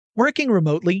Working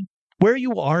remotely, where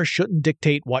you are shouldn't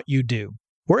dictate what you do.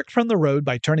 Work from the road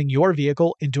by turning your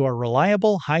vehicle into a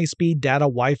reliable high-speed data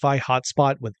Wi-Fi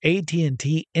hotspot with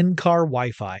AT&T in-car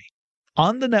Wi-Fi.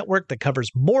 On the network that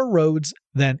covers more roads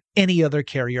than any other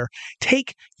carrier,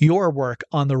 take your work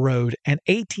on the road and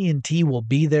AT&T will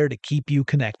be there to keep you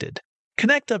connected.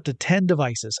 Connect up to 10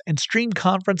 devices and stream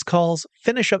conference calls,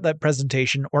 finish up that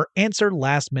presentation, or answer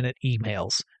last-minute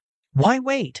emails. Why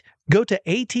wait? Go to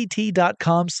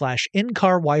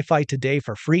att.com/in-car Wi-Fi today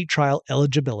for free trial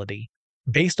eligibility.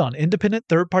 Based on independent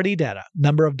third-party data,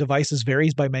 number of devices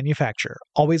varies by manufacturer.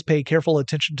 Always pay careful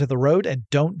attention to the road and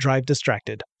don't drive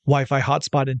distracted. Wi-Fi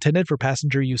hotspot intended for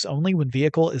passenger use only when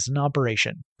vehicle is in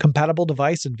operation. Compatible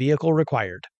device and vehicle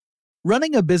required.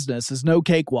 Running a business is no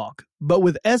cakewalk, but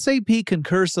with SAP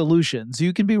Concur Solutions,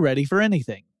 you can be ready for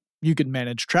anything. You can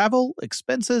manage travel,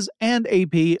 expenses, and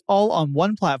AP all on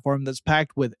one platform that's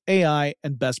packed with AI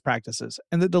and best practices,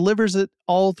 and that delivers it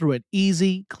all through an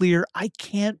easy, clear, I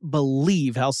can't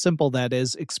believe how simple that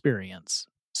is experience.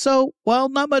 So, while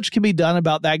not much can be done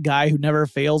about that guy who never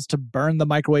fails to burn the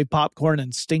microwave popcorn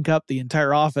and stink up the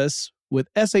entire office, with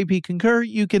SAP Concur,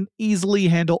 you can easily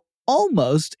handle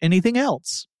almost anything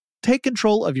else. Take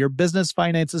control of your business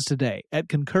finances today at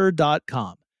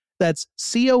Concur.com. That's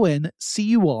CONCUR.com.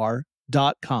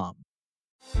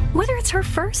 Whether it's her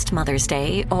first Mother's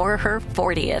Day or her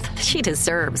 40th, she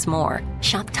deserves more.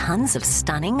 Shop tons of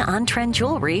stunning on-trend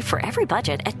jewelry for every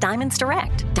budget at Diamonds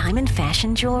Direct. Diamond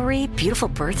fashion jewelry, beautiful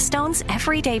birthstones,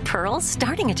 everyday pearls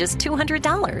starting at just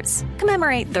 $200.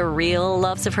 Commemorate the real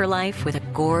loves of her life with a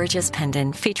gorgeous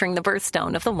pendant featuring the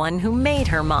birthstone of the one who made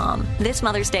her mom. This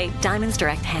Mother's Day, Diamonds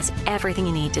Direct has everything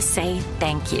you need to say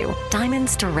thank you.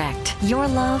 Diamonds Direct. Your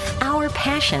love, our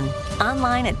passion.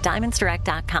 Online at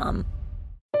diamondsdirect.com.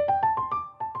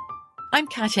 I'm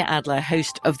Katya Adler,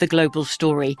 host of The Global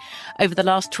Story. Over the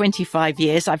last 25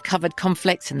 years, I've covered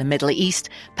conflicts in the Middle East,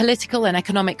 political and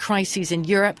economic crises in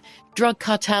Europe, drug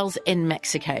cartels in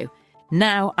Mexico.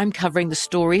 Now I'm covering the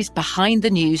stories behind the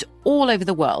news all over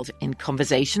the world in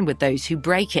conversation with those who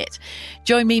break it.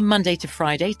 Join me Monday to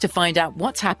Friday to find out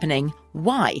what's happening,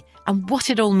 why, and what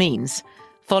it all means.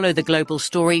 Follow The Global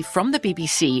Story from the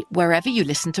BBC wherever you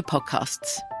listen to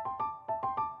podcasts.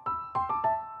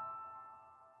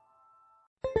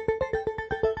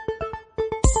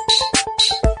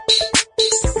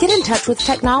 Get in touch with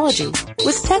technology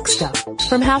with Tech Stuff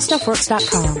from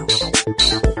HowStuffWorks.com.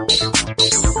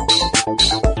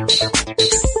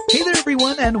 Hey there,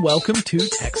 everyone, and welcome to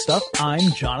Tech Stuff.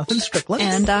 I'm Jonathan Strickland.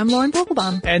 And I'm Lauren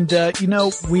Vogelbaum. And,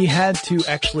 we had to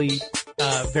actually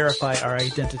verify our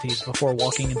identities before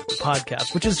walking into the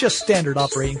podcast, which is just standard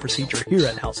operating procedure here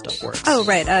at How Stuff Works. Oh,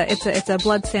 right. It's a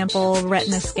blood sample,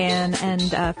 retina scan,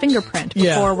 and fingerprint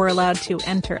before we're allowed to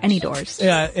enter any doors.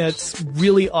 Yeah, it's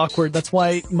really awkward. That's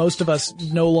why most of us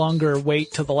no longer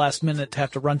wait till the last minute to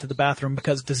have to run to the bathroom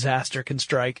because disaster can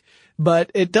strike. But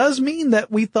it does mean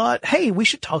that we thought, hey, we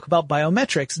should talk about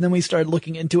biometrics. And then we started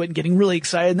looking into it and getting really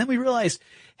excited. And then we realized,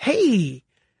 hey,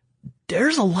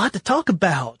 there's a lot to talk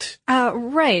about.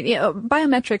 Right. Yeah,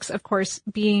 biometrics, of course,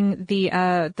 being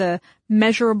the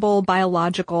measurable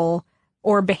biological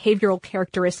or behavioral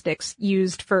characteristics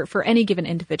used for any given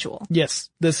individual. Yes.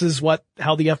 This is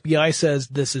how the FBI says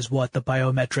this is what the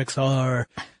biometrics are.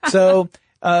 So,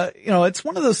 it's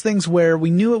one of those things where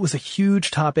we knew it was a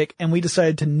huge topic and we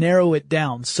decided to narrow it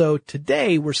down. So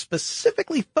today we're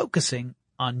specifically focusing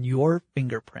on your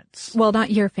fingerprints. Well,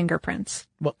 not your fingerprints.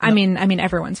 Well, no. I mean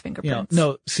everyone's fingerprints.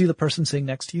 No, see the person sitting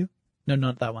next to you? No,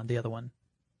 not that one, the other one.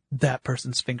 That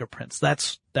person's fingerprints.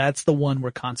 That's the one we're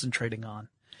concentrating on.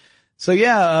 So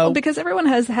yeah. Because everyone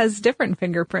has different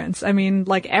fingerprints. I mean,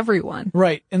 like everyone.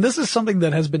 Right. And this is something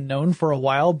that has been known for a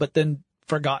while, but then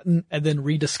forgotten and then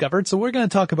rediscovered. So we're going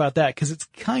to talk about that because it's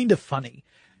kind of funny.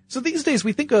 So these days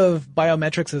we think of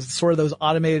biometrics as sort of those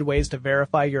automated ways to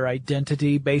verify your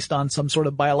identity based on some sort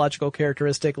of biological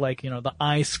characteristic like, the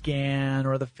eye scan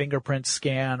or the fingerprint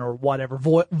scan or whatever.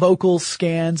 Vocal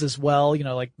scans as well,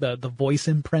 like the voice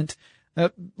imprint.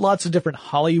 Lots of different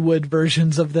Hollywood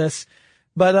versions of this.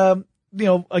 But,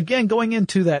 again, going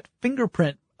into that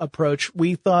fingerprint approach,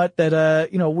 we thought that,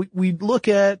 we'd look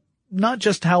at not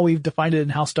just how we've defined it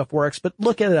and how stuff works, but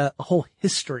look at a whole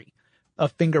history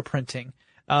of fingerprinting.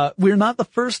 We're not the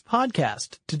first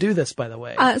podcast to do this, by the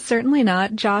way. Certainly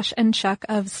not. Josh and Chuck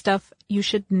of Stuff You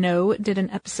Should Know did an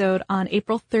episode on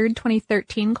April 3rd,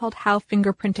 2013 called How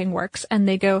Fingerprinting Works, and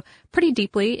they go pretty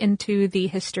deeply into the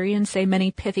history and say many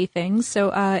pithy things.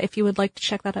 So if you would like to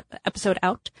check that episode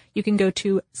out, you can go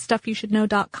to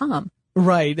stuffyoushouldknow.com.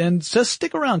 Right, and just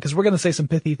stick around because we're going to say some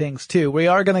pithy things too. We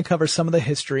are going to cover some of the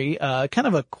history, kind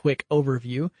of a quick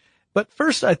overview. But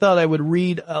first, I thought I would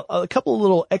read a couple of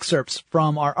little excerpts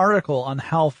from our article on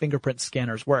how fingerprint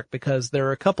scanners work, because there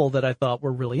are a couple that I thought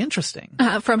were really interesting.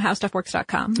 From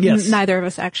HowStuffWorks.com. Yes. Neither of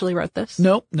us actually wrote this.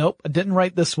 Nope, I didn't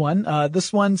write this one.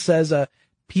 This one says,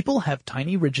 people have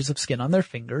tiny ridges of skin on their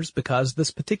fingers because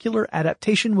this particular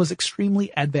adaptation was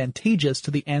extremely advantageous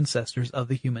to the ancestors of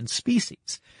the human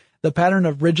species. The pattern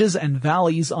of ridges and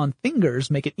valleys on fingers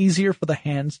make it easier for the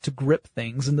hands to grip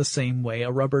things in the same way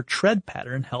a rubber tread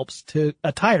pattern helps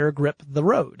a tire grip the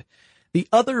road. The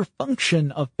other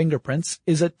function of fingerprints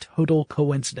is a total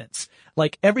coincidence.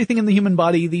 Like everything in the human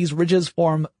body, these ridges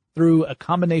form through a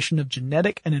combination of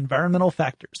genetic and environmental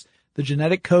factors. The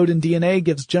genetic code in DNA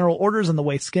gives general orders on the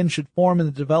way skin should form in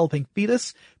the developing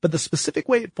fetus, but the specific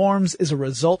way it forms is a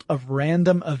result of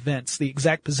random events. The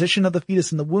exact position of the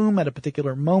fetus in the womb at a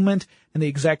particular moment and the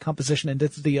exact composition and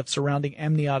density of surrounding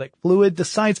amniotic fluid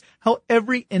decides how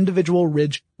every individual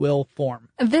ridge will form.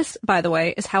 This, by the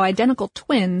way, is how identical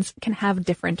twins can have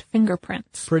different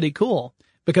fingerprints. Pretty cool.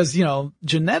 Because,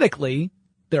 genetically,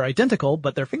 they're identical,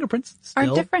 but their fingerprints are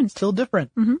different. Still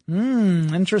different.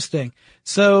 Mm-hmm. Interesting.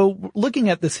 So looking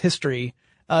at this history,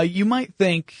 you might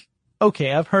think,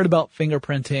 okay, I've heard about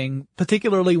fingerprinting,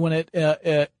 particularly when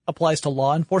it applies to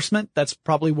law enforcement. That's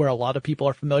probably where a lot of people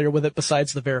are familiar with it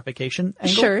besides the verification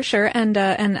angle. Sure. And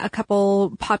a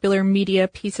couple popular media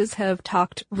pieces have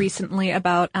talked recently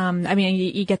about,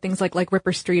 you get things like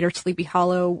Ripper Street or Sleepy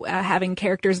Hollow, having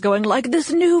characters going like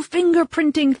this new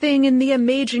fingerprinting thing in the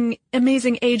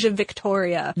amazing age of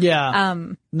Victoria. Yeah.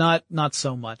 Not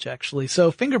so much actually. So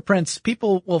fingerprints,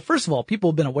 first of all, people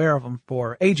have been aware of them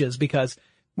for ages because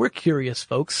we're curious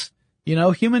folks.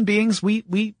 Human beings,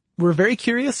 we're very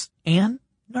curious and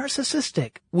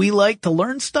narcissistic. We like to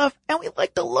learn stuff and we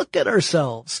like to look at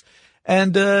ourselves.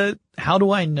 And, how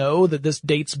do I know that this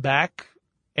dates back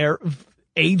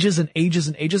ages and ages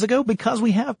and ages ago? Because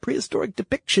we have prehistoric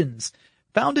depictions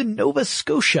found in Nova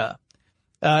Scotia.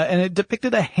 And it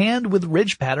depicted a hand with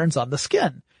ridge patterns on the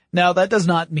skin. Now that does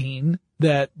not mean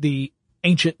that the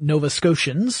ancient Nova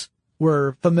Scotians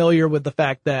were familiar with the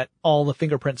fact that all the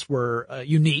fingerprints were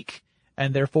unique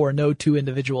and therefore no two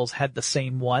individuals had the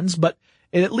same ones, but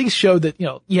it at least showed that,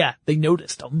 they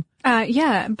noticed them.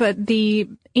 But the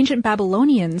ancient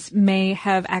Babylonians may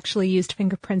have actually used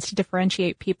fingerprints to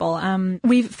differentiate people.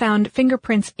 We've found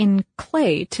fingerprints in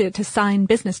clay to sign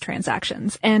business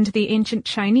transactions, and the ancient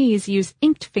Chinese used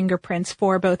inked fingerprints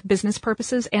for both business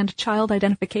purposes and child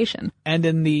identification. And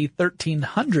in the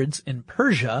 1300s in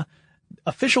Persia,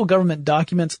 official government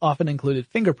documents often included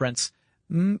fingerprints,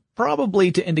 probably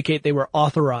to indicate they were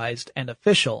authorized and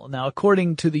official. Now,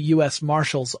 according to the U.S.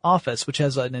 Marshal's Office, which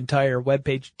has an entire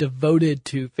webpage devoted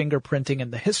to fingerprinting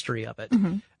and the history of it,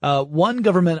 one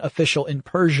government official in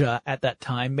Persia at that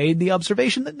time made the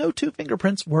observation that no two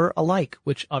fingerprints were alike,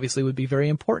 which obviously would be very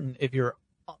important if you're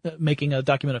making a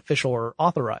document official or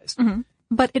authorized. Mm-hmm.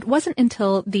 But it wasn't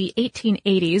until the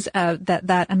 1880s,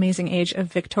 that amazing age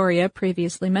of Victoria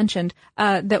previously mentioned,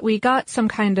 that we got some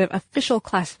kind of official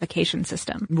classification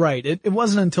system. Right. It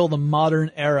wasn't until the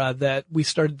modern era that we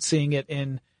started seeing it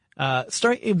in,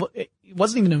 it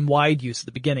wasn't even in wide use at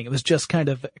the beginning. It was just kind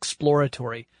of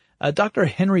exploratory. Dr.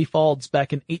 Henry Faulds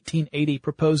back in 1880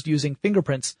 proposed using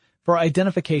fingerprints for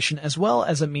identification as well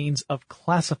as a means of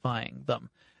classifying them.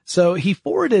 So he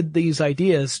forwarded these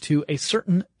ideas to a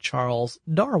certain Charles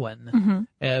Darwin,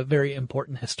 a very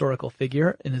important historical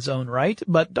figure in his own right.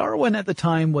 But Darwin at the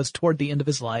time was toward the end of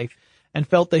his life and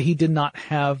felt that he did not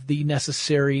have the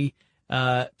necessary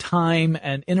time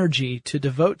and energy to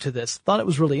devote to this. Thought it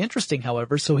was really interesting,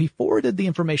 however, so he forwarded the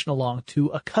information along to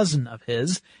a cousin of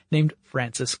his named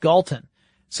Francis Galton.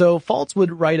 So Faulds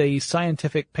would write a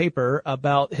scientific paper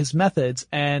about his methods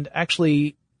and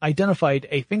actually identified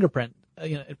a fingerprint,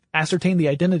 ascertain the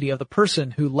identity of the person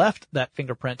who left that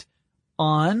fingerprint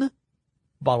on a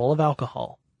bottle of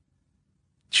alcohol.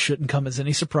 Shouldn't come as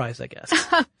any surprise, I guess.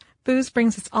 Booze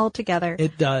brings us all together.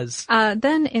 It does.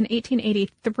 Then in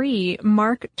 1883,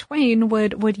 Mark Twain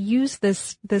would use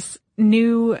this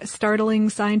new startling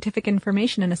scientific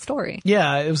information in a story.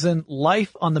 Yeah, it was in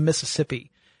Life on the Mississippi.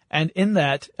 And in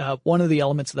that, one of the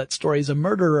elements of that story is a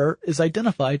murderer is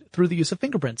identified through the use of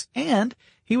fingerprints. And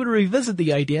he would revisit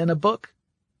the idea in a book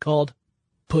called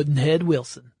Pudd'nhead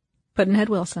Wilson. Pudd'nhead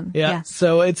Wilson, yeah. Yes.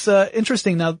 So it's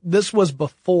interesting. Now, this was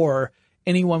before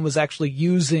anyone was actually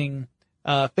using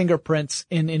fingerprints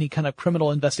in any kind of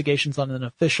criminal investigations on an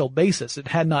official basis. It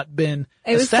had not been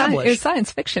established. It was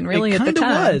science fiction, really, at the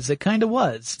time. It kind of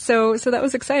was. So that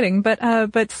was exciting. But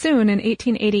soon in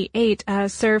 1888,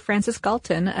 Sir Francis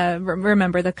Galton,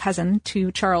 remember the cousin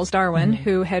to Charles Darwin,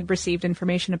 who had received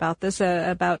information about this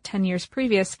about 10 years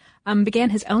previous, began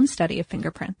his own study of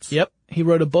fingerprints. Yep. He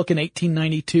wrote a book in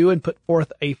 1892 and put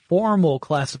forth a formal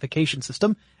classification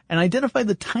system and identified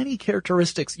the tiny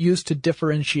characteristics used to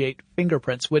differentiate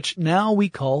fingerprints, which now we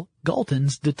call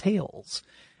Galton's details.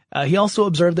 He also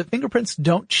observed that fingerprints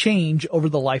don't change over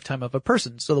the lifetime of a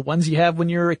person. So the ones you have when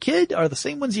you're a kid are the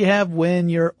same ones you have when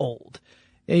you're old.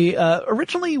 He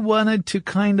originally wanted to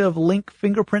kind of link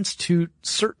fingerprints to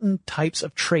certain types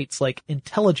of traits like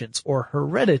intelligence or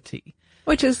heredity.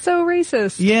 Which is so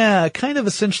racist. Yeah, kind of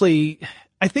essentially,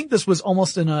 I think this was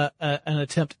almost an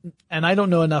attempt, and I don't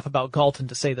know enough about Galton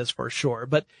to say this for sure,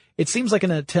 but it seems like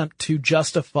an attempt to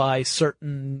justify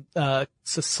certain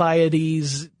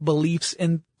societies' beliefs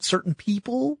in certain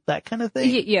people, that kind of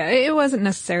thing. Yeah, it wasn't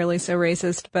necessarily so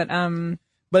racist, but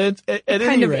at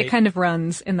any rate, it kind of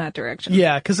runs in that direction.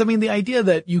 Yeah, because I mean, the idea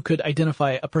that you could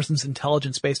identify a person's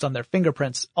intelligence based on their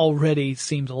fingerprints already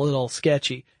seems a little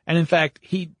sketchy. And in fact,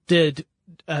 he did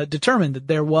determine that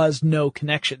there was no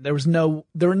connection. There were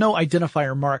no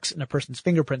identifier marks in a person's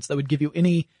fingerprints that would give you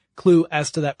any clue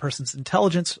as to that person's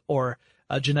intelligence or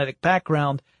genetic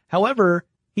background. However,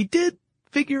 he did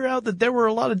figure out that there were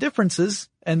a lot of differences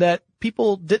and that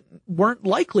people weren't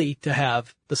likely to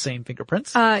have the same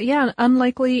fingerprints. Yeah,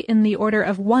 unlikely in the order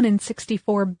of 1 in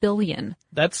 64 billion.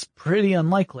 That's pretty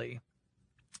unlikely.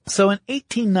 So in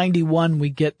 1891, we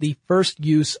get the first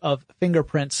use of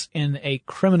fingerprints in a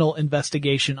criminal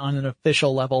investigation on an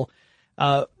official level.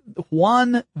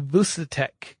 Juan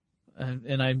Vucetich,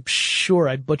 and I'm sure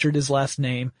I butchered his last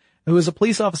name, who was a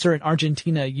police officer in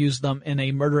Argentina, used them in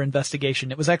a murder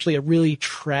investigation. It was actually a really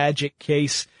tragic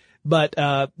case, but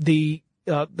the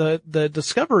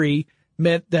discovery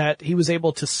meant that he was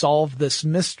able to solve this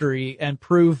mystery and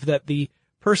prove that the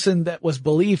person that was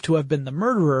believed to have been the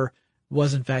murderer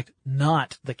was in fact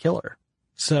not the killer.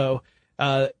 So,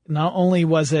 not only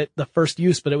was it the first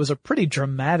use, but it was a pretty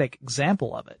dramatic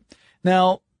example of it.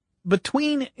 Now, we're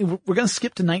going to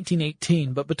skip to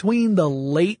 1918, but between the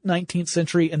late 19th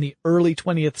century and the early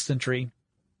 20th century,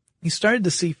 you started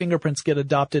to see fingerprints get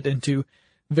adopted into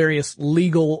various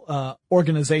legal,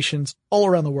 organizations all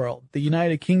around the world. The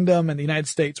United Kingdom and the United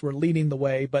States were leading the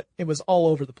way, but it was all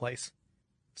over the place.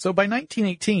 So by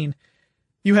 1918,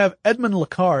 you have Edmond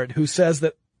Lacard, who says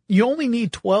that you only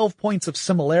need 12 points of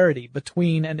similarity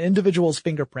between an individual's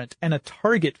fingerprint and a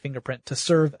target fingerprint to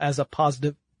serve as a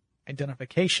positive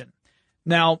identification.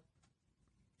 Now,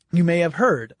 you may have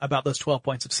heard about those 12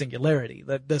 points of singularity,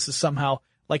 that this is somehow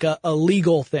like a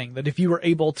legal thing, that if you were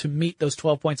able to meet those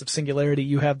 12 points of singularity,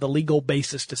 you have the legal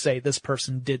basis to say this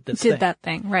person did this thing. Did that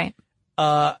thing, right.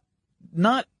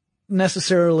 Not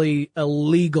necessarily a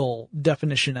legal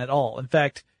definition at all. In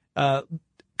fact,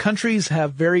 countries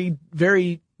have very,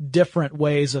 very different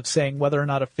ways of saying whether or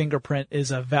not a fingerprint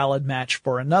is a valid match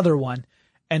for another one.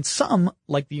 And some,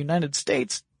 like the United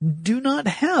States, do not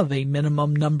have a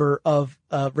minimum number of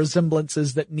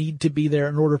resemblances that need to be there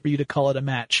in order for you to call it a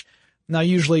match. Now,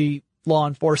 usually law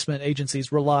enforcement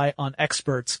agencies rely on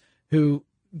experts who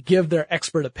give their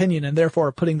expert opinion and therefore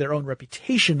are putting their own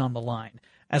reputation on the line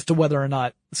as to whether or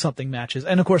not something matches.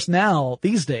 And of course, now,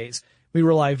 these days, we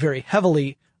rely very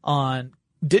heavily on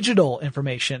digital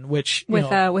information, which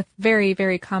with very,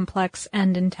 very complex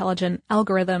and intelligent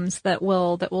algorithms that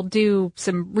will do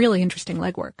some really interesting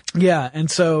legwork. Yeah,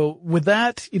 and so with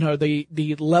that,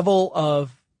 the level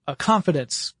of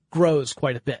confidence grows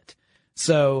quite a bit.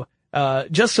 So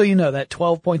just so you know, that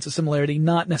 12 points of similarity,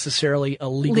 not necessarily a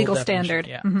legal standard.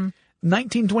 Yeah. Mm-hmm.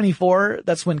 1924,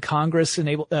 that's when Congress had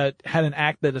an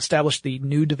act that established the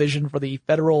new division for the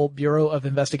Federal Bureau of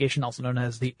Investigation, also known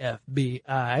as the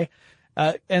FBI.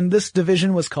 And this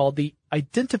division was called the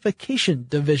Identification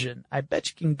Division. I bet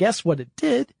you can guess what it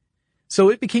did. So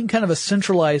it became kind of a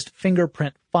centralized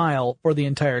fingerprint file for the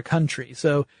entire country.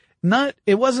 So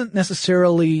it wasn't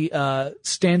necessarily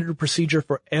standard procedure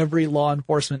for every law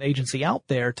enforcement agency out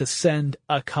there to send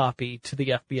a copy to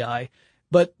the FBI,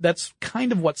 but that's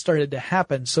kind of what started to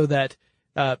happen so that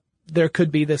there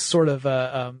could be this sort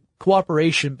of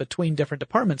cooperation between different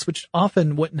departments, which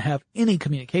often wouldn't have any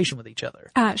communication with each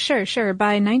other. Sure.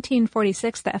 By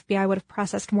 1946, the FBI would have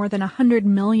processed more than 100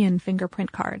 million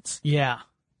fingerprint cards. Yeah.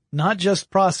 Not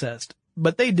just processed,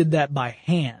 but they did that by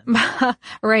hand.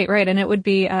 Right. And it would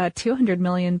be 200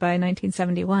 million by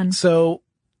 1971. So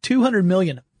 200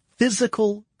 million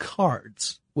physical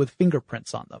cards with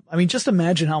fingerprints on them. I mean, just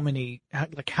imagine how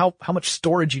much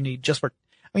storage you need just for,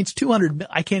 I mean, it's 200,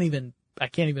 I can't even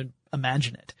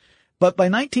imagine it. But by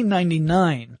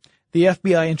 1999, the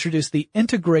FBI introduced the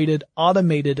Integrated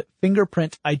Automated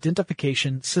Fingerprint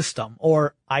Identification System,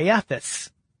 or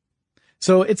IAFIS.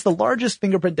 So it's the largest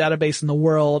fingerprint database in the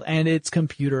world, and it's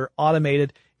computer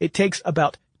automated. It takes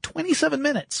about 27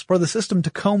 minutes for the system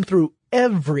to comb through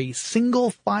every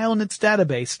single file in its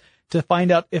database to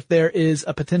find out if there is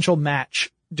a potential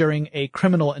match during a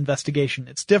criminal investigation.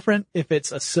 It's different if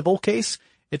it's a civil case.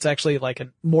 It's actually like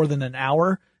more than an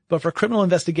hour. But for criminal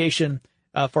investigation,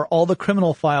 for all the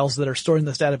criminal files that are stored in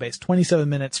this database, 27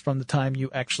 minutes from the time you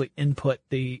actually input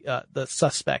the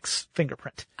suspect's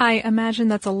fingerprint. I imagine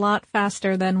that's a lot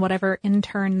faster than whatever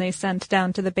intern they sent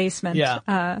down to the basement.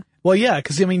 Yeah. Well, yeah,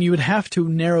 because, I mean, you would have to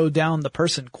narrow down the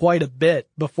person quite a bit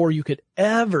before you could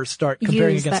ever start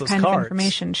comparing use against that those kind cards. of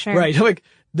information, sure. Right. Like,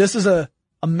 this is a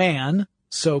man,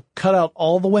 so cut out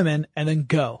all the women and then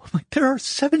go. Like, there are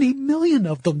 70 million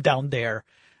of them down there.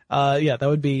 Yeah, that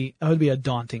would be a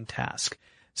daunting task.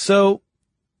 So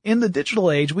in the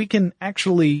digital age, we can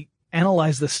actually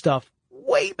analyze this stuff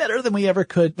way better than we ever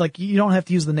could. Like, you don't have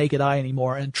to use the naked eye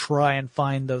anymore and try and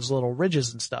find those little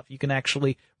ridges and stuff. You can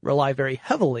actually rely very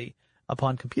heavily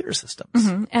upon computer systems.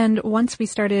 Mm-hmm. And once we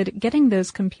started getting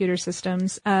those computer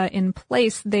systems in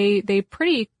place, they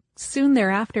pretty soon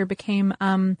thereafter became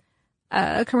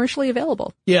commercially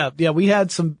available. Yeah, we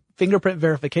had some fingerprint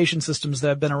verification systems that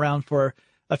have been around for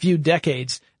a few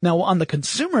decades. Now, on the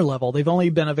consumer level, they've only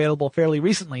been available fairly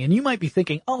recently. And you might be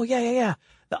thinking, oh, yeah,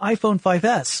 the iPhone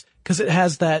 5S, because it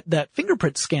has that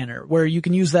fingerprint scanner where you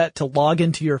can use that to log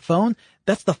into your phone.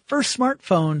 That's the first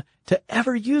smartphone to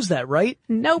ever use that, right?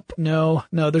 Nope. No,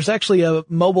 there's actually a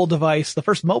mobile device. The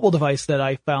first mobile device that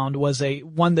I found was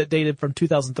one that dated from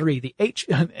 2003.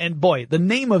 And boy, the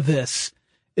name of this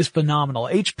is phenomenal.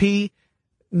 HP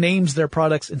names their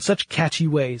products in such catchy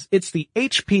ways. It's the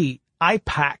HP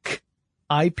iPAQ,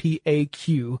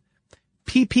 IPAQ,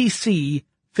 PPC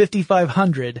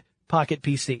 5500 Pocket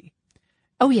PC.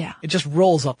 Oh yeah. It just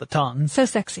rolls off the tongue. So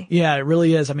sexy. Yeah, it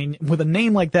really is. I mean, with a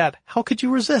name like that, how could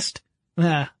you resist?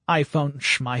 iPhone,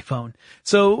 schmyphone.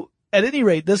 So, at any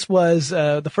rate, this was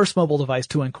the first mobile device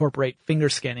to incorporate finger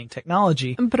scanning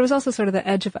technology. But it was also sort of the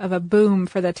edge of a boom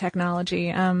for the technology.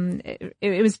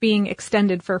 It was being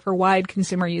extended for wide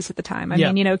consumer use at the time. I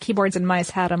mean, you know, keyboards and mice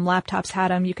had them, laptops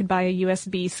had them. You could buy a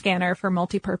USB scanner for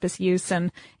multi-purpose use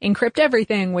and encrypt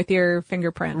everything with your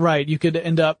fingerprint. Right. You could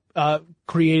end up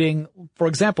creating, for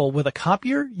example, with a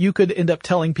copier, you could end up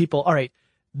telling people, all right,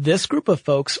 this group of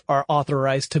folks are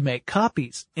authorized to make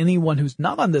copies. Anyone who's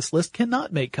not on this list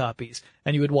cannot make copies.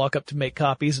 And you would walk up to make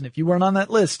copies, and if you weren't on that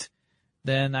list,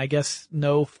 then I guess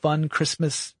no fun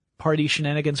Christmas party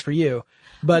shenanigans for you.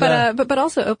 But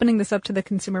also opening this up to the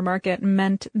consumer market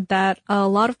meant that a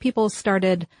lot of people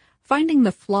started finding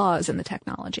the flaws in the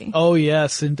technology. Oh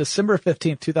yes. In December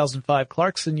 15th, 2005,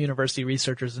 Clarkson University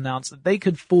researchers announced that they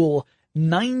could fool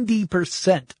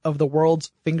 90% of the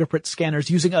world's fingerprint scanners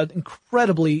using an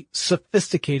incredibly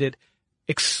sophisticated,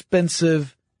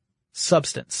 expensive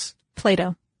substance.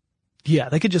 Play-Doh. Yeah,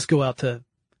 they could just go out to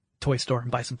toy store and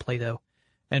buy some Play-Doh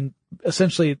and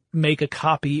essentially make a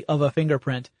copy of a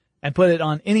fingerprint and put it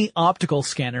on any optical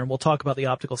scanner. And we'll talk about the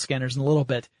optical scanners in a little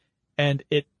bit. And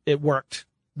it worked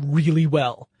really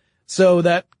well. So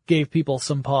that gave people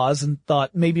some pause and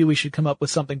thought maybe we should come up with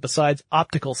something besides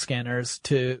optical scanners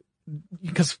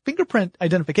because fingerprint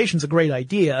identification is a great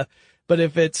idea, but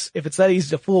if it's that easy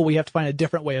to fool, we have to find a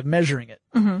different way of measuring it.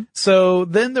 Mm-hmm. So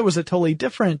then there was a totally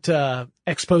different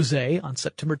expose on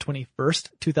September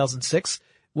 21st, 2006,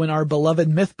 when our beloved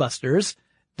Mythbusters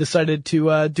decided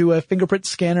to do a fingerprint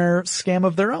scanner scam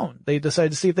of their own. They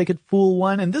decided to see if they could fool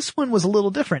one, and this one was a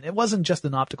little different. It wasn't just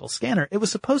an optical scanner. It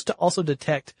was supposed to also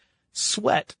detect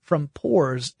sweat from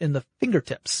pores in the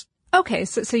fingertips. Okay,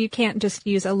 so you can't just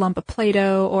use a lump of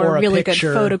Play-Doh or a really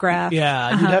picture. Good photograph.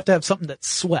 Yeah, you'd have to have something that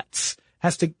sweats.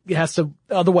 Has to,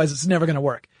 otherwise it's never going to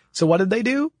work. So what did they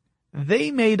do?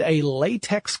 They made a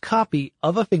latex copy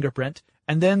of a fingerprint,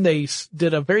 and then they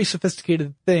did a very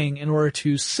sophisticated thing in order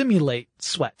to simulate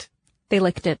sweat. They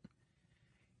licked it.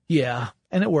 Yeah,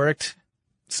 and it worked.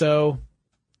 So,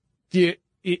 if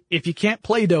you can't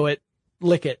Play-Doh it,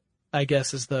 lick it, I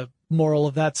guess is the moral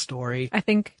of that story. I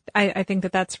think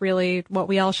that's really what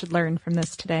we all should learn from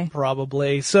this today.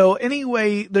 Probably. So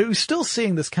anyway, they're still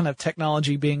seeing this kind of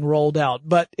technology being rolled out,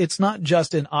 but it's not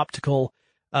just in optical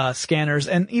scanners,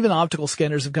 and even optical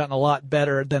scanners have gotten a lot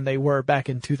better than they were back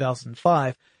in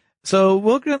 2005. So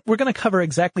we're going to cover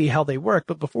exactly how they work,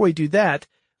 but before we do that,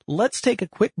 let's take a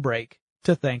quick break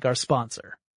to thank our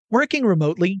sponsor. Working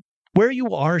remotely, where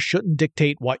you are shouldn't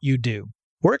dictate what you do.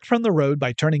 Work from the road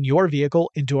by turning your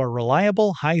vehicle into a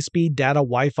reliable high-speed data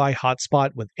Wi-Fi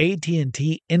hotspot with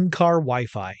AT&T in-car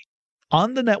Wi-Fi.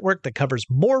 On the network that covers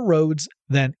more roads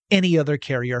than any other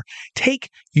carrier, take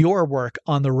your work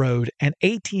on the road and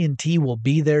AT&T will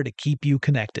be there to keep you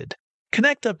connected.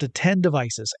 Connect up to 10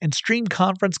 devices and stream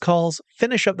conference calls,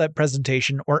 finish up that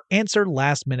presentation, or answer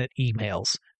last-minute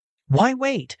emails. Why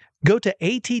wait? Go to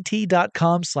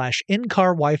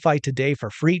att.com/in-car Wi-Fi today for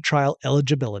free trial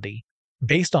eligibility.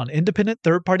 Based on independent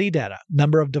third-party data,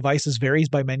 number of devices varies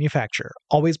by manufacturer.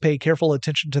 Always pay careful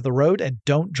attention to the road and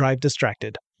don't drive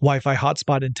distracted. Wi-Fi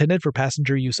hotspot intended for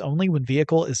passenger use only when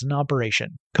vehicle is in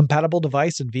operation. Compatible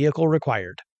device and vehicle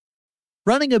required.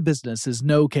 Running a business is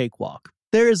no cakewalk.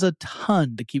 There is a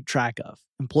ton to keep track of.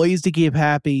 Employees to keep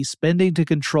happy, spending to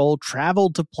control,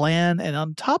 travel to plan, and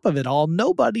on top of it all,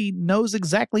 nobody knows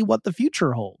exactly what the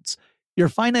future holds. Your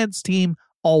finance team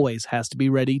always has to be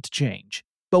ready to change.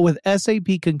 But with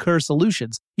SAP Concur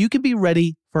Solutions, you can be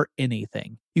ready for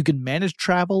anything. You can manage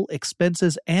travel,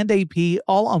 expenses, and AP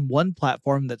all on one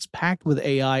platform that's packed with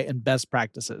AI and best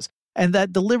practices, and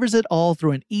that delivers it all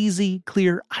through an easy,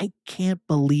 clear, I can't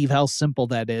believe how simple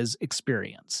that is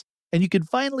experience. And you can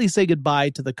finally say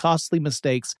goodbye to the costly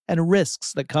mistakes and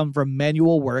risks that come from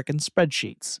manual work and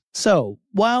spreadsheets. So,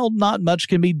 while not much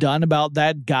can be done about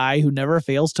that guy who never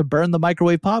fails to burn the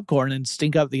microwave popcorn and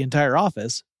stink up the entire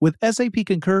office, with SAP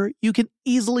Concur, you can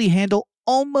easily handle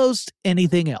almost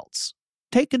anything else.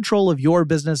 Take control of your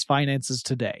business finances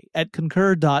today at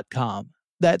concur.com.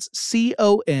 That's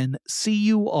CONCUR.com.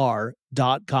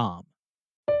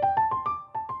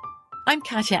 I'm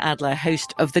Katya Adler,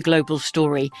 host of The Global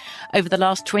Story. Over the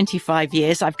last 25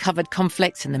 years, I've covered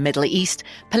conflicts in the Middle East,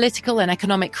 political and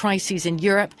economic crises in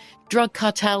Europe, drug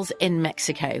cartels in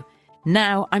Mexico.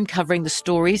 Now I'm covering the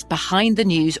stories behind the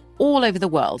news all over the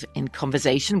world in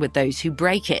conversation with those who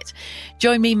break it.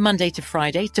 Join me Monday to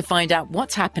Friday to find out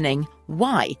what's happening,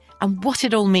 why, and what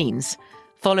it all means.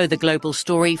 Follow The Global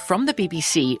Story from the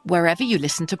BBC wherever you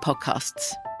listen to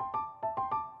podcasts.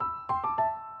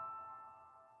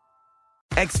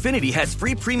 Xfinity has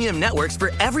free premium networks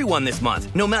for everyone this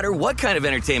month, no matter what kind of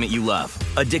entertainment you love.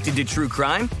 Addicted to true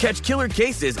crime? Catch killer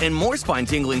cases and more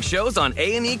spine-tingling shows on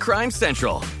A&E Crime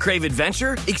Central. Crave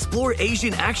adventure? Explore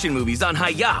Asian action movies on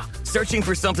Hi-Ya. Searching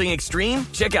for something extreme?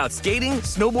 Check out skating,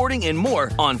 snowboarding, and more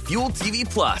on Fuel TV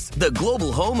Plus, the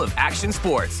global home of action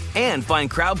sports. And find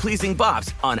crowd-pleasing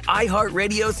bops on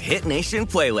iHeartRadio's Hit Nation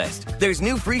playlist. There's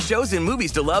new free shows and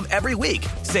movies to love every week.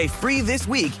 Say free this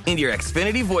week in your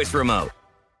Xfinity voice remote.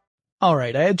 All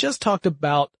right, I had just talked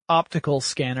about optical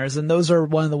scanners, and those are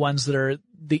one of the ones that are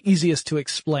the easiest to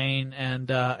explain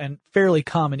and fairly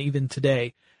common even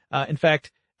today. In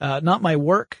fact, not my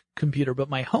work computer, but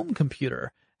my home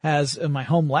computer my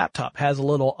home laptop has a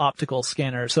little optical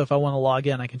scanner. So if I want to log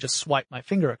in, I can just swipe my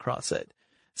finger across it.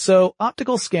 So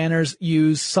optical scanners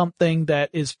use something that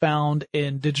is found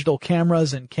in digital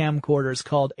cameras and camcorders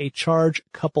called a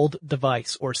charge-coupled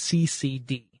device, or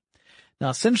CCD. Now,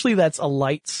 essentially, that's a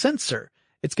light sensor.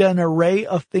 It's got an array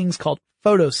of things called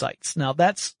photosites. Now,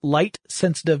 that's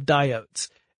light-sensitive diodes,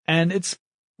 and it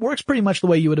works pretty much the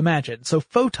way you would imagine. So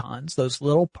photons, those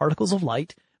little particles of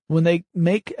light, when they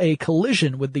make a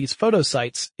collision with these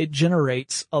photosites, it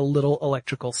generates a little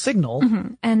electrical signal.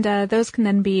 Mm-hmm. And those can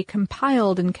then be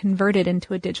compiled and converted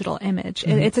into a digital image.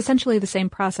 Mm-hmm. It's essentially the same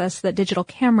process that digital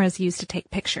cameras use to take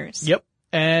pictures. Yep.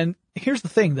 And here's the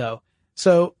thing, though.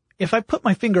 So if I put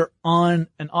my finger on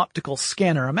an optical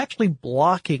scanner, I'm actually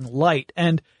blocking light.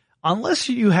 And unless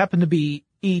you happen to be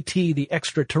E.T., the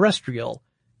extraterrestrial,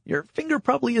 your finger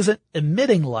probably isn't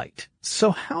emitting light.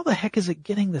 So how the heck is it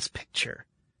getting this picture?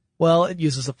 Well, it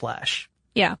uses a flash.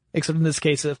 Yeah. Except in this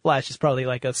case, a flash is probably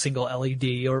like a single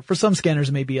LED, or for some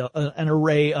scanners, maybe an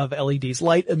array of LEDs,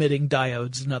 light-emitting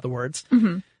diodes, in other words.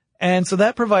 Mm-hmm. And so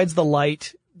that provides the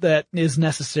light that is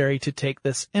necessary to take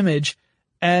this image.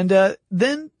 And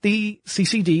then the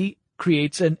CCD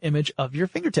creates an image of your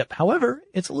fingertip. However,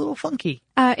 it's a little funky.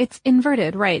 It's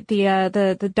inverted, right?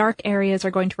 The dark areas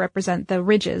are going to represent the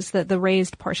ridges, the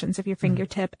raised portions of your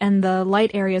fingertip, and the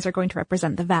light areas are going to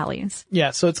represent the valleys.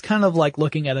 Yeah, so it's kind of like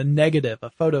looking at a negative, a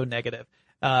photo negative.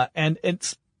 And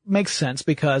it makes sense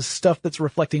because stuff that's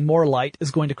reflecting more light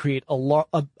is going to create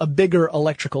a bigger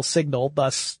electrical signal,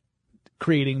 thus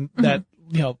creating that,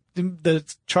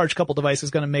 the charge coupled device is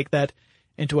going to make that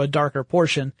into a darker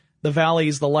portion. The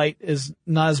valleys, the light is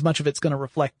not as much of it's going to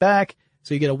reflect back.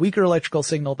 So you get a weaker electrical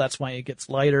signal. That's why it gets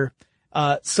lighter.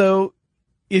 So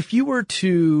if you were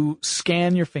to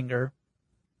scan your finger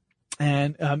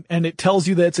and it tells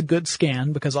you that it's a good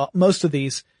scan, because most of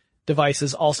these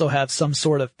devices also have some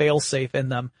sort of fail-safe in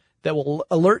them that will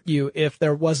alert you if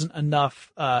there wasn't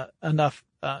enough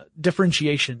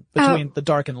differentiation between the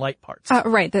dark and light parts.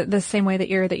 Right. The same way that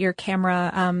your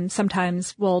camera,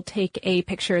 sometimes will take a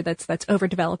picture that's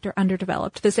overdeveloped or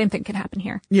underdeveloped. The same thing can happen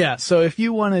here. Yeah. So if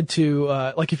you wanted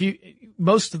to,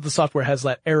 most of the software has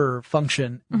that error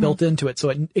function built into it, so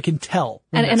it can tell.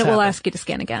 And it will ask you to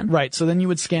scan again. Right. So then you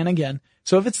would scan again.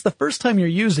 So if it's the first time you're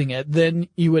using it, then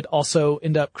you would also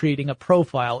end up creating a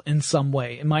profile in some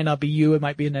way. It might not be you, it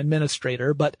might be an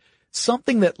administrator, but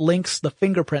something that links the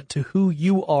fingerprint to who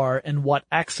you are and what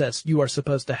access you are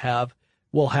supposed to have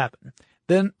will happen.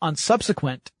 Then on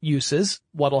subsequent uses,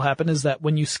 what'll happen is that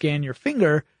when you scan your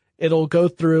finger, it'll go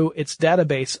through its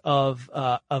database of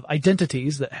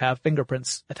identities that have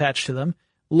fingerprints attached to them,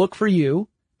 look for you.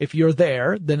 If you're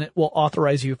there, then it will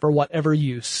authorize you for whatever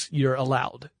use you're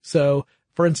allowed. So,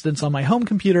 for instance, on my home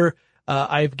computer,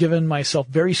 I've given myself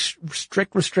very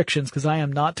strict restrictions because I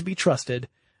am not to be trusted.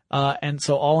 And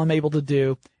so all I'm able to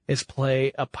do is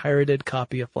play a pirated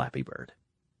copy of Flappy Bird.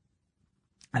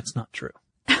 That's not true.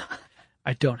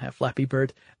 I don't have Flappy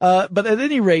Bird. But at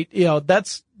any rate,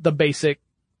 that's the basic,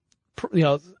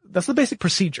 that's the basic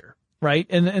procedure, right?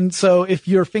 And so if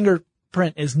your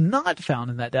fingerprint is not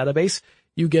found in that database,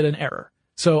 you get an error.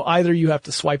 So either you have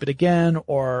to swipe it again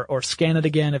or scan it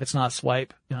again if it's not a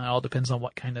swipe. It all depends on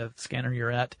what kind of scanner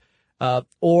you're at.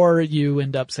 Or you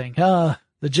end up saying, the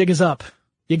jig is up.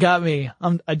 You got me.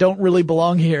 I don't really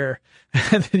belong here.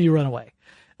 And then you run away.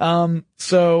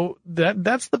 So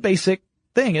that's the basic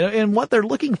thing. And what they're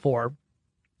looking for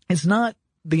is not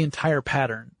the entire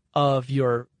pattern of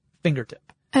your fingertip.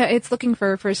 It's looking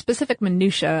for specific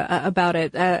minutia about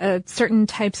it, certain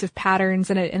types of patterns,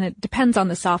 and it depends on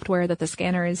the software that the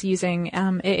scanner is using.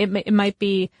 It might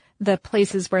be the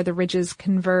places where the ridges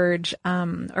converge,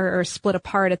 or split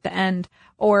apart at the end,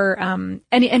 or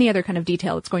any other kind of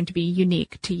detail that's going to be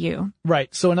unique to you.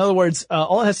 Right. So in other words,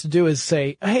 all it has to do is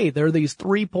say, hey, there are these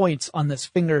 3 points on this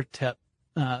fingertip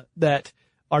that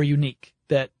are unique.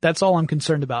 That's all I'm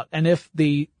concerned about. And if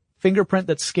the fingerprint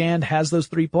that's scanned has those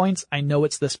 3 points, I know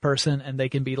it's this person and they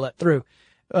can be let through.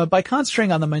 By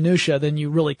concentrating on the minutia, then you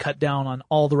really cut down on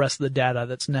all the rest of the data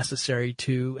that's necessary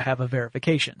to have a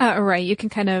verification. Right. You can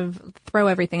kind of throw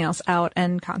everything else out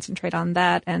and concentrate on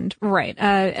that. And right.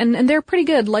 And they're pretty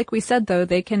good. Like we said, though,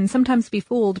 they can sometimes be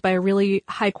fooled by a really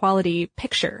high quality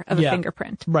picture of a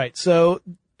fingerprint. Right. So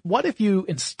what if you,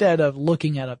 instead of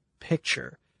looking at a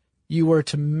picture, you were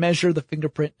to measure the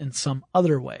fingerprint in some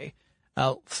other way?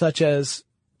 Such as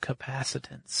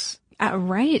capacitance.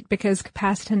 Right, because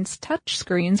capacitance touch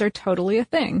screens are totally a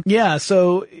thing. Yeah,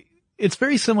 so it's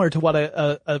very similar to what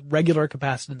a regular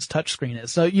capacitance touch screen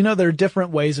is. So, there are different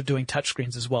ways of doing touch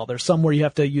screens as well. There's some where you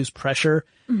have to use pressure.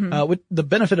 Mm-hmm. The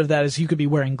benefit of that is you could be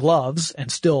wearing gloves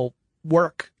and still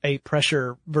work a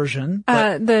pressure version.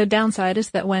 The downside is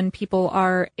that when people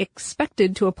are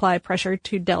expected to apply pressure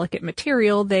to delicate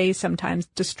material, they sometimes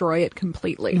destroy it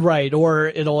completely. Right, or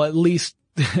it'll at least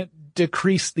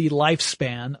decrease the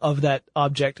lifespan of that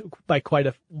object by quite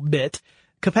a bit.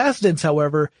 Capacitance,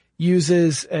 however,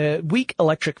 uses weak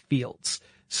electric fields.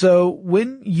 So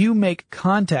when you make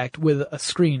contact with a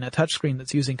touch screen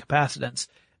that's using capacitance,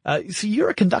 so you're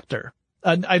a conductor.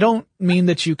 I don't mean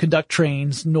that you conduct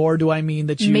trains, nor do I mean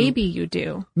that you... Maybe you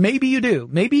do. Maybe you do.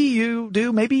 Maybe you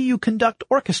do. Maybe you conduct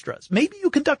orchestras. Maybe you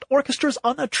conduct orchestras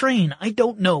on a train. I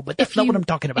don't know, but that's not what I'm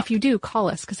talking about. If you do, call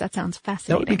us, because that sounds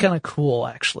fascinating. That would be kind of cool,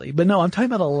 actually. But no, I'm talking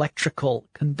about electrical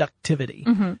conductivity.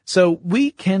 Mm-hmm. So we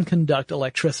can conduct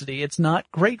electricity. It's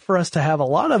not great for us to have a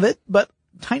lot of it, but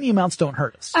tiny amounts don't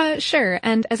hurt us. Sure.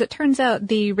 And as it turns out,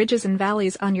 the ridges and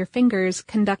valleys on your fingers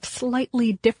conduct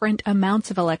slightly different amounts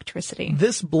of electricity.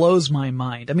 This blows my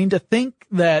mind. I mean, to think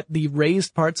that the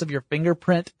raised parts of your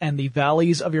fingerprint and the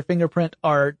valleys of your fingerprint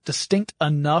are distinct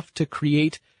enough to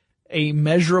create a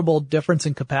measurable difference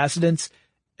in capacitance,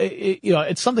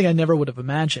 it's something I never would have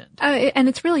imagined. And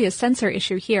it's really a sensor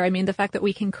issue here. I mean, the fact that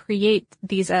we can create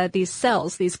these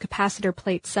cells, these capacitor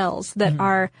plate cells that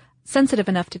are sensitive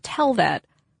enough to tell that.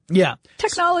 Yeah.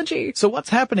 Technology. So what's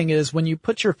happening is when you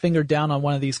put your finger down on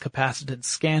one of these capacitance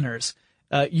scanners,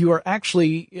 you are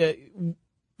actually,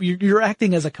 you're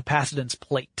acting as a capacitance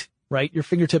plate, right? Your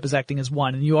fingertip is acting as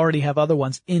one, and you already have other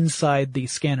ones inside the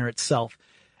scanner itself.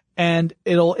 And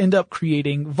it'll end up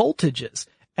creating voltages.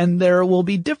 And there will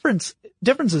be difference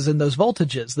differences in those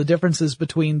voltages, the differences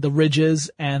between the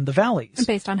ridges and the valleys.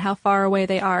 Based on how far away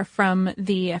they are from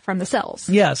the cells.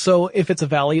 Yeah, so if it's a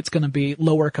valley, it's going to be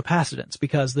lower capacitance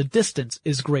because the distance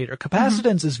is greater.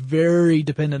 Capacitance is very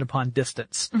dependent upon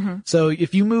distance. So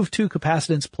if you move two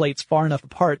capacitance plates far enough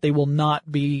apart, they will not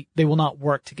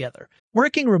work together.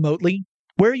 Working remotely,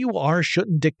 where you are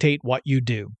shouldn't dictate what you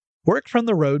do. Work from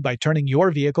the road by turning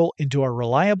your vehicle into a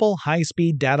reliable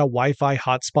high-speed data Wi-Fi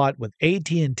hotspot with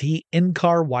AT&T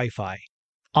in-car Wi-Fi.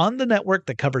 On the network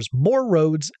that covers more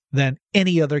roads than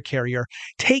any other carrier,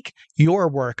 take your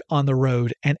work on the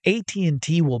road and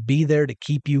AT&T will be there to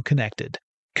keep you connected.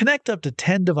 Connect up to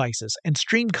 10 devices and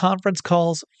stream conference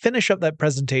calls, finish up that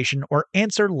presentation, or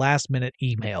answer last-minute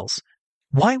emails.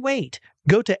 Why wait?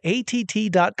 Go to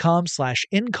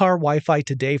att.com/in-car Wi-Fi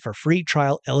today for free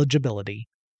trial eligibility.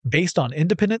 Based on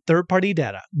independent third-party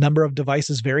data, number of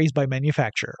devices varies by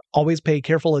manufacturer. Always pay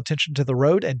careful attention to the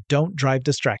road and don't drive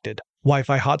distracted.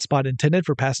 Wi-Fi hotspot intended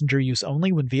for passenger use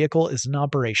only when vehicle is in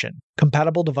operation.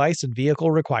 Compatible device and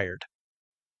vehicle required.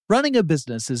 Running a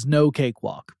business is no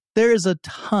cakewalk. There is a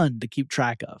ton to keep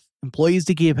track of. Employees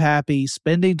to keep happy,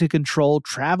 spending to control,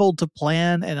 travel to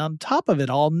plan, and on top of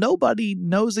it all, nobody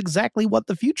knows exactly what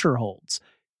the future holds.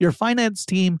 Your finance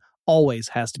team always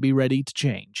has to be ready to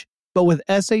change. But with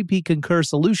SAP Concur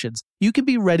Solutions, you can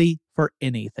be ready for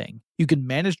anything. You can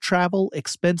manage travel,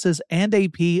 expenses, and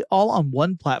AP all on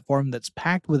one platform that's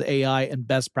packed with AI and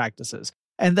best practices,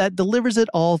 and that delivers it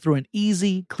all through an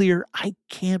easy, clear, I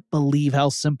can't believe how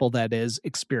simple that is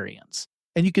experience.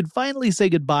 And you can finally say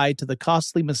goodbye to the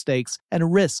costly mistakes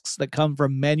and risks that come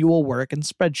from manual work and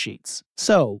spreadsheets.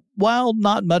 So, while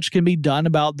not much can be done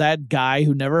about that guy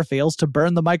who never fails to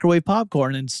burn the microwave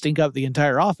popcorn and stink up the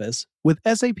entire office, with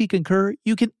SAP Concur,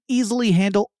 you can easily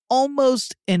handle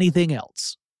almost anything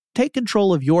else. Take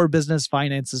control of your business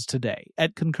finances today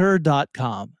at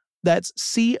Concur.com. That's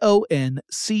CONCUR.com.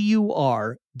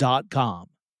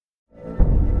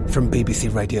 From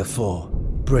BBC Radio 4,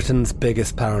 Britain's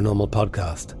biggest paranormal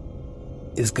podcast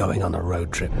is going on a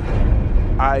road trip.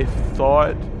 I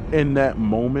thought in that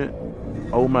moment,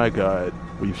 oh my God,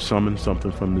 we've summoned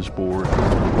something from this board.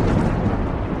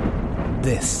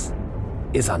 This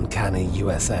is Uncanny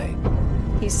USA.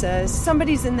 He says,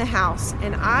 somebody's in the house,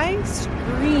 and I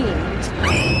screamed.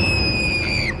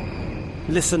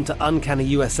 Listen to Uncanny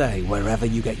USA wherever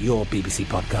you get your BBC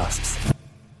podcasts,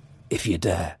 if you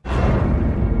dare.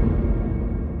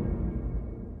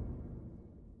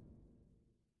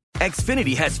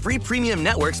 Xfinity has free premium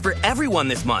networks for everyone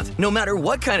this month, no matter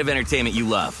what kind of entertainment you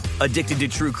love. Addicted to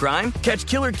true crime? Catch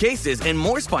killer cases and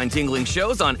more spine-tingling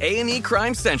shows on A&E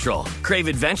Crime Central. Crave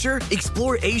adventure?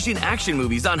 Explore Asian action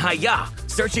movies on Hi-YAH.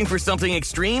 Searching for something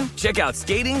extreme? Check out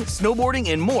skating, snowboarding,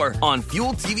 and more on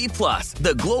Fuel TV Plus,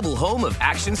 the global home of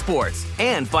action sports.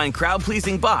 And find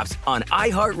crowd-pleasing bops on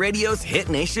iHeartRadio's Hit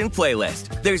Nation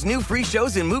playlist. There's new free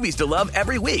shows and movies to love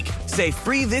every week. Say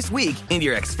free this week in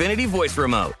your Xfinity voice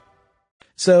remote.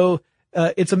 So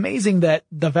it's amazing that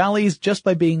the valleys, just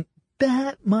by being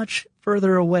that much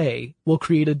further away, will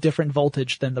create a different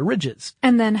voltage than the ridges.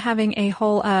 And then having a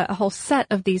whole set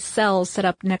of these cells set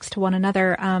up next to one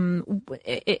another,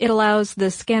 it allows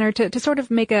the scanner to sort of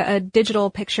make a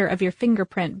digital picture of your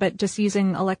fingerprint, but just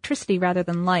using electricity rather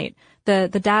than light. The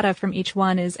data from each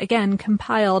one is again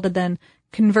compiled and then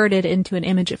converted into an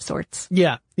image of sorts.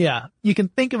 Yeah. You can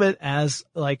think of it as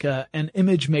like an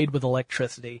image made with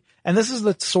electricity. And this is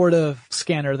the sort of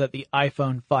scanner that the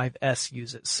iPhone 5S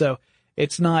uses. So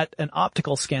it's not an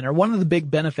optical scanner. One of the big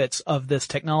benefits of this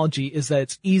technology is that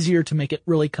it's easier to make it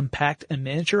really compact and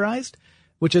miniaturized,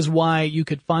 which is why you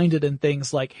could find it in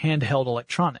things like handheld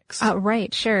electronics.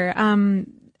 Right, sure.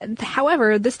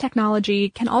 However, this technology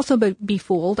can also be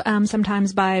fooled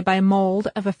sometimes by a mold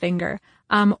of a finger,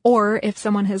 or if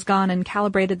someone has gone and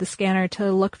calibrated the scanner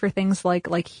to look for things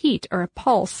like heat or a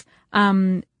pulse,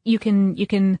 you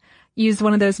can use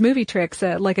one of those movie tricks,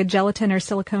 like a gelatin or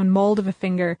silicone mold of a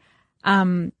finger,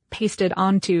 pasted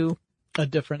onto a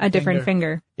different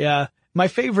finger. Yeah, my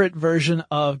favorite version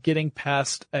of getting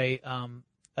past a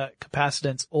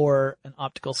capacitance or an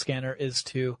optical scanner is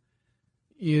to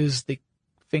use the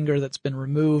finger that's been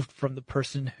removed from the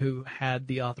person who had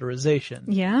the authorization.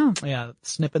 Yeah,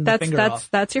 snipping the finger off.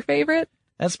 That's your favorite?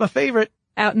 That's my favorite.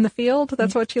 Out in the field?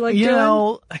 That's what you like doing? You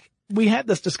know, we had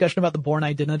this discussion about the Bourne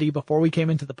Identity before we came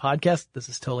into the podcast. This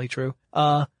is totally true.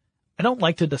 I don't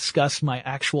like to discuss my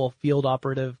actual field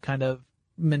operative kind of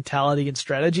mentality and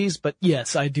strategies, but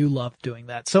yes, I do love doing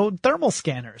that. So thermal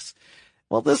scanners.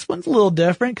 Well, this one's a little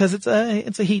different because it's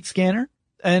a heat scanner.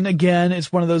 And again,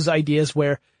 it's one of those ideas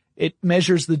where it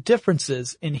measures the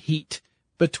differences in heat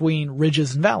between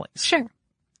ridges and valleys. Sure.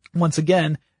 Once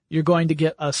again, you're going to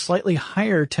get a slightly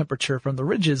higher temperature from the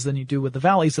ridges than you do with the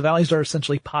valleys. The valleys are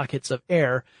essentially pockets of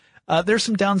air. There's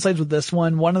some downsides with this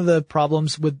one. One of the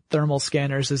problems with thermal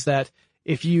scanners is that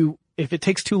if it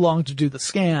takes too long to do the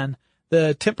scan,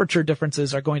 the temperature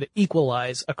differences are going to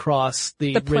equalize across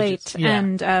the plate ridges. Yeah.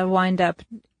 and wind up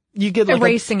you get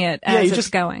erasing it as it's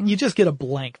going. You just get a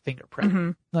blank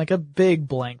fingerprint, like a big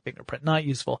blank fingerprint, not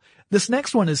useful. This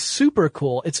next one is super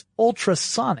cool. It's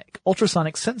ultrasonic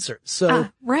sensors. So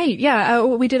right, yeah,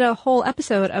 we did a whole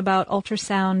episode about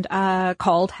ultrasound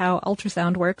called "How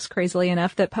Ultrasound Works," crazily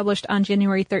enough, that published on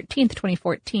January 13th,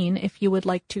 2014. If you would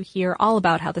like to hear all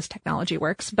about how this technology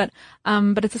works, but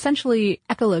it's essentially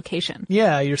echolocation.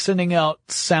 Yeah, you're sending out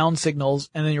sound signals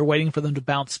and then you're waiting for them to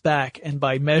bounce back, and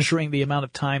by measuring the amount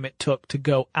of time it took to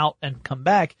go out and come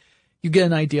back, you get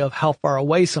an idea of how far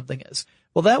away something is.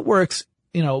 Well, that works,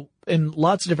 in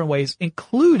lots of different ways,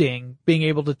 including being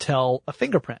able to tell a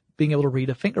fingerprint, being able to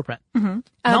read a fingerprint.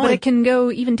 But it can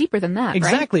go even deeper than that,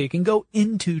 exactly. Right? It can go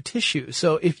into tissue.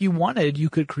 So if you wanted,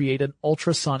 you could create an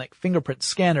ultrasonic fingerprint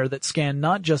scanner that scanned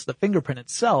not just the fingerprint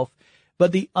itself,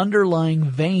 but the underlying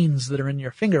veins that are in your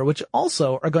finger, which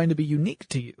also are going to be unique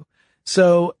to you.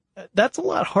 So that's a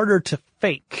lot harder to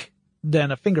fake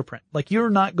than a fingerprint. Like, you're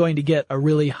not going to get a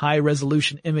really high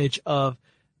resolution image of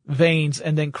veins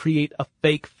and then create a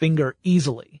fake finger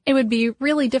easily. It would be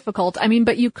really difficult. I mean,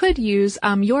 but you could use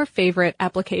your favorite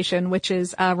application, which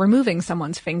is removing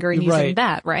someone's finger and using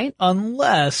that, right?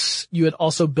 Unless you had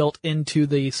also built into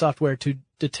the software to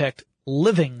detect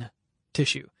living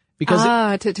tissue.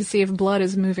 Because to see if blood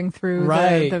is moving through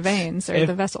the veins or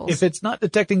the vessels. If it's not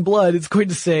detecting blood, it's going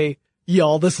to say,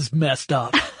 y'all, this is messed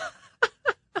up.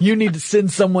 You need to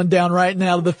send someone down right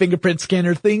now to the fingerprint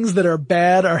scanner. Things that are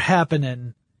bad are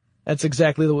happening. That's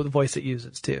exactly the voice it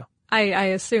uses too. I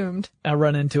assumed. I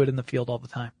run into it in the field all the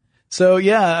time. So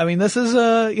yeah, I mean, this is,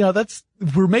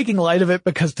 we're making light of it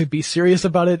because to be serious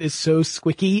about it is so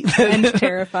squicky and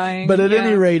terrifying. But at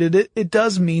any rate, it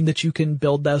does mean that you can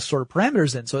build those sort of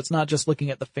parameters in. So it's not just looking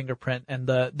at the fingerprint and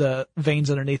the veins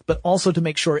underneath, but also to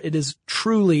make sure it is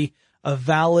truly a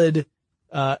valid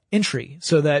entry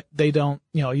so that you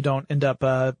don't end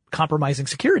up compromising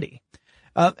security.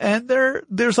 And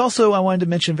there's also, I wanted to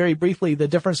mention very briefly the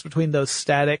difference between those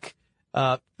static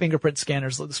fingerprint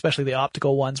scanners, especially the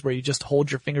optical ones where you just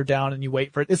hold your finger down and you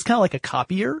wait for it. It's kind of like a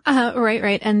copier.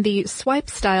 Right. And the swipe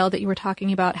style that you were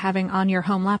talking about having on your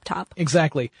home laptop.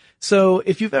 Exactly. So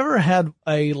if you've ever had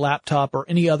a laptop or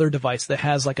any other device that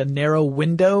has like a narrow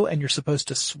window and you're supposed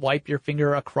to swipe your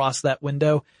finger across that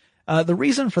window, the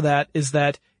reason for that is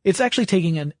that it's actually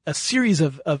taking a series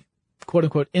of quote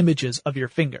unquote images of your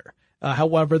finger.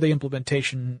 However, the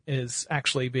implementation is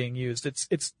actually being used.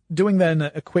 It's doing that in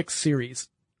a quick series.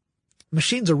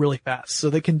 Machines are really fast, so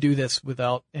they can do this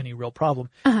without any real problem.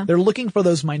 They're looking for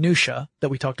those minutia that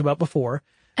we talked about before.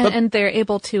 And they're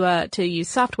able to use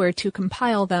software to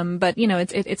compile them, but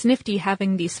it's nifty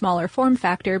having the smaller form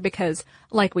factor because,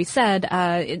 like we said,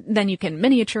 then you can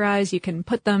miniaturize, you can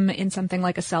put them in something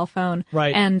like a cell phone,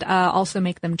 right? And also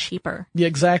make them cheaper. Yeah,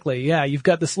 exactly. Yeah, you've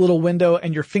got this little window,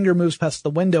 and your finger moves past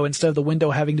the window instead of the window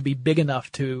having to be big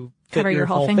enough to fit cover your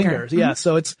whole finger. Mm-hmm. Yeah,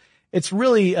 so it's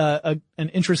really an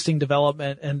interesting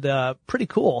development and pretty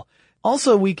cool.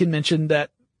 Also, we can mention that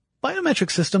biometric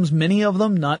systems, many of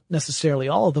them, not necessarily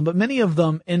all of them, but many of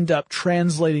them end up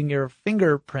translating your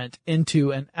fingerprint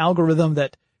into an algorithm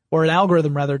does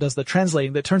the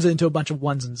translating that turns it into a bunch of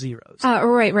ones and zeros.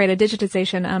 Right. A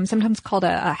digitization, sometimes called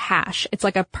a hash. It's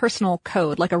like a personal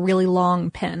code, like a really long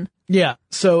pin. Yeah.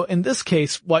 So in this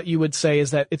case, what you would say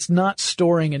is that it's not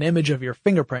storing an image of your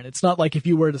fingerprint. It's not like if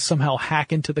you were to somehow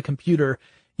hack into the computer,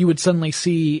 you would suddenly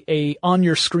see on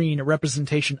your screen a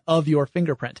representation of your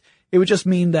fingerprint. It would just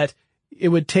mean that it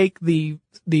would take the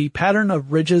pattern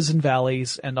of ridges and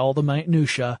valleys and all the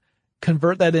minutia,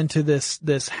 convert that into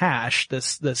this hash,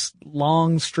 this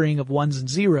long string of ones and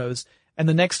zeros, and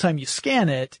the next time you scan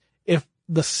it, if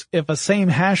a same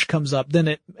hash comes up, then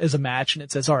it is a match and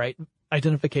it says, all right,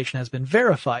 identification has been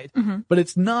verified. Mm-hmm. But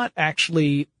it's not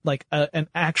actually like an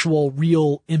actual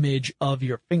real image of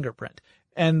your fingerprint.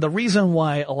 And the reason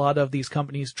why a lot of these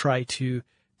companies try to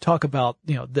talk about,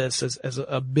 this as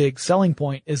a big selling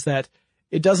point is that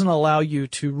it doesn't allow you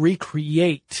to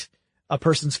recreate a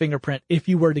person's fingerprint if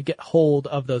you were to get hold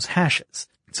of those hashes.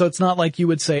 So it's not like you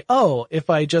would say, oh, if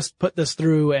I just put this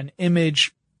through an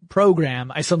image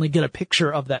program, I suddenly get a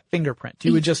picture of that fingerprint.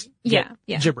 You would just get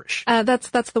gibberish.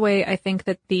 That's the way I think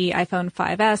that the iPhone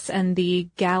 5S and the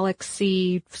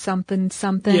Galaxy something.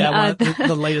 Yeah,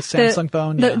 the latest Samsung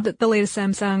phone. The latest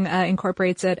Samsung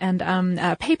incorporates it, and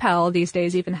PayPal these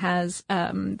days even has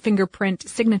fingerprint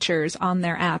signatures on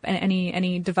their app, and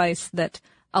any device that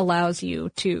allows you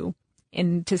to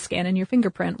scan in your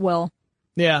fingerprint will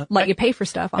let you pay for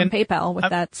stuff on PayPal with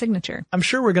that signature. I'm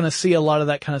sure we're going to see a lot of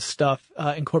that kind of stuff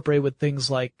incorporated with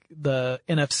things like the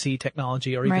NFC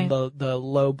technology, or even the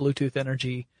low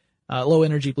energy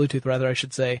Bluetooth, rather, I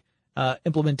should say,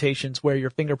 implementations where your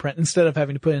fingerprint, instead of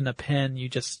having to put in a pen, you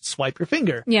just swipe your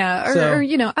finger. Yeah, or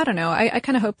I don't know. I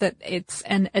kind of hope that it's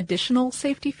an additional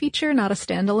safety feature, not a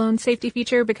standalone safety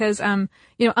feature, because,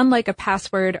 unlike a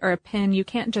password or a PIN, you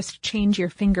can't just change your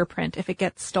fingerprint if it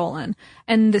gets stolen.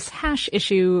 And this hash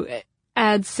issue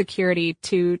adds security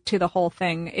to the whole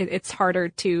thing. It's harder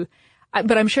to,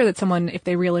 but I'm sure that someone, if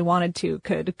they really wanted to,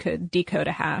 could decode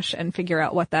a hash and figure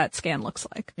out what that scan looks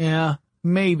like. Yeah.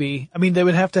 Maybe. I mean, they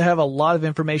would have to have a lot of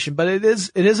information, but it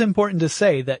is important to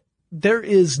say that there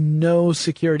is no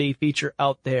security feature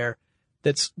out there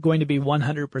that's going to be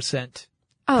 100% perfect.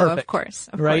 Oh, of course.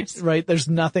 Right. There's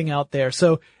nothing out there.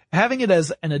 So having it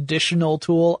as an additional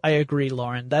tool, I agree,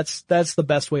 Lauren. That's the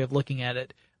best way of looking at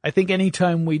it. I think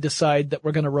anytime we decide that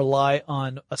we're going to rely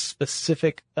on a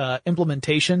specific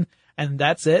implementation and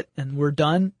that's it, and we're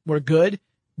done, we're good,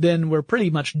 then we're pretty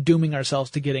much dooming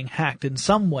ourselves to getting hacked in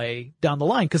some way down the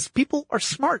line, because people are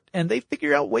smart and they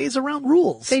figure out ways around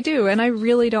rules. They do, and I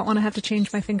really don't want to have to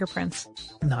change my fingerprints.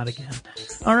 Not again.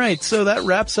 All right, so that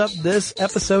wraps up this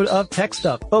episode of Tech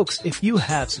Stuff. Folks, if you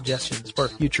have suggestions for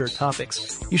future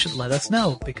topics, you should let us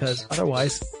know, because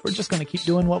otherwise we're just going to keep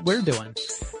doing what we're doing.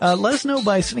 Let us know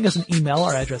by sending us an email.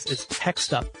 Our address is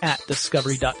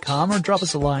techstuff@discovery.com, or drop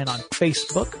us a line on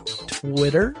Facebook,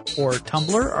 Twitter, or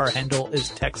Tumblr. Our handle is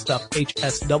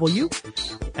TechStuffHSW,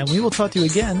 and we will talk to you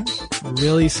again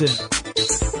really soon.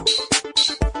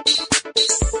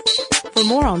 For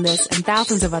more on this and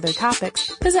thousands of other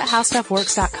topics, visit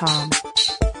HowStuffWorks.com.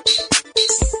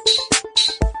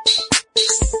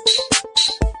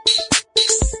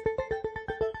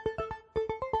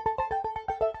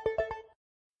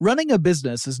 Running a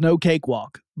business is no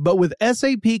cakewalk, but with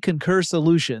SAP Concur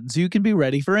Solutions, you can be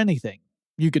ready for anything.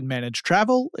 You can manage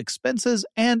travel, expenses,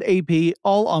 and AP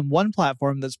all on one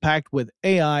platform that's packed with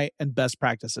AI and best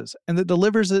practices, and that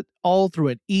delivers it all through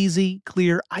an easy,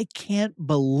 clear, I can't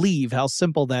believe how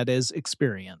simple that is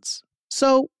experience.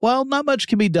 So, while not much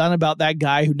can be done about that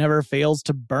guy who never fails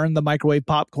to burn the microwave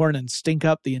popcorn and stink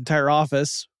up the entire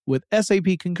office, with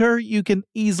SAP Concur, you can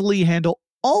easily handle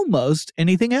almost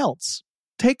anything else.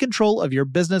 Take control of your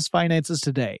business finances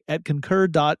today at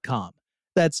Concur.com.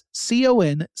 That's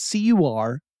CONCUR.com.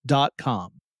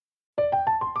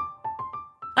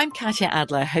 I'm Katya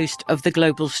Adler, host of The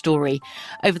Global Story.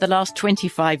 Over the last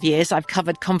 25 years, I've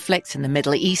covered conflicts in the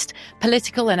Middle East,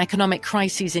 political and economic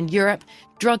crises in Europe,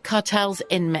 drug cartels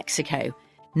in Mexico.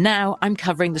 Now I'm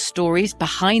covering the stories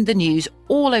behind the news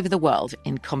all over the world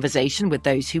in conversation with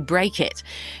those who break it.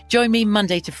 Join me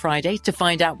Monday to Friday to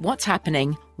find out what's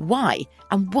happening, why,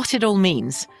 and what it all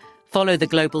means. Follow The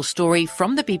Global Story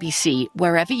from the BBC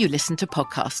wherever you listen to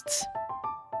podcasts.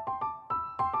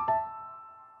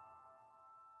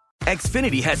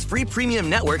 Xfinity has free premium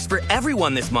networks for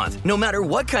everyone this month, no matter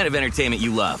what kind of entertainment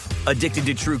you love. Addicted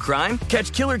to true crime?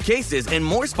 Catch killer cases and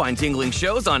more spine-tingling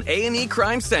shows on A&E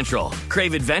Crime Central.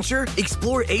 Crave adventure?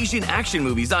 Explore Asian action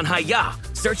movies on Hi-Ya.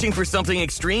 Searching for something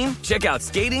extreme? Check out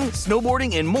skating,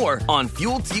 snowboarding, and more on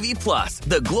Fuel TV Plus,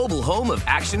 the global home of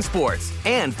action sports.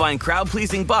 And find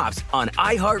crowd-pleasing bops on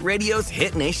iHeartRadio's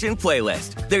Hit Nation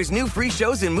playlist. There's new free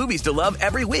shows and movies to love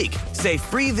every week. Say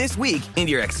free this week in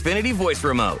your Xfinity voice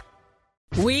remote.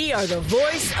 We are the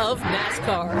voice of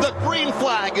NASCAR. The green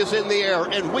flag is in the air,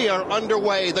 and we are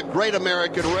underway. The Great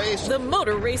American Race. The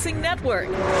Motor Racing Network.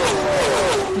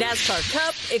 NASCAR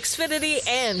Cup, Xfinity,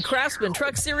 and Craftsman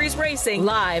Truck Series Racing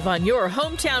live on your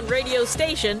hometown radio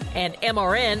station and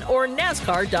MRN or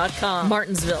NASCAR.com.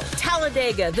 Martinsville,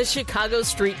 Talladega, the Chicago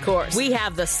Street Course. We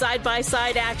have the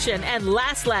side-by-side action and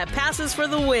last lap passes for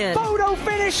the win. Photo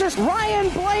finishes. Ryan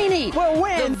Blaney will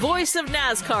win. The voice of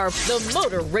NASCAR, the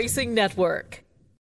Motor Racing Network.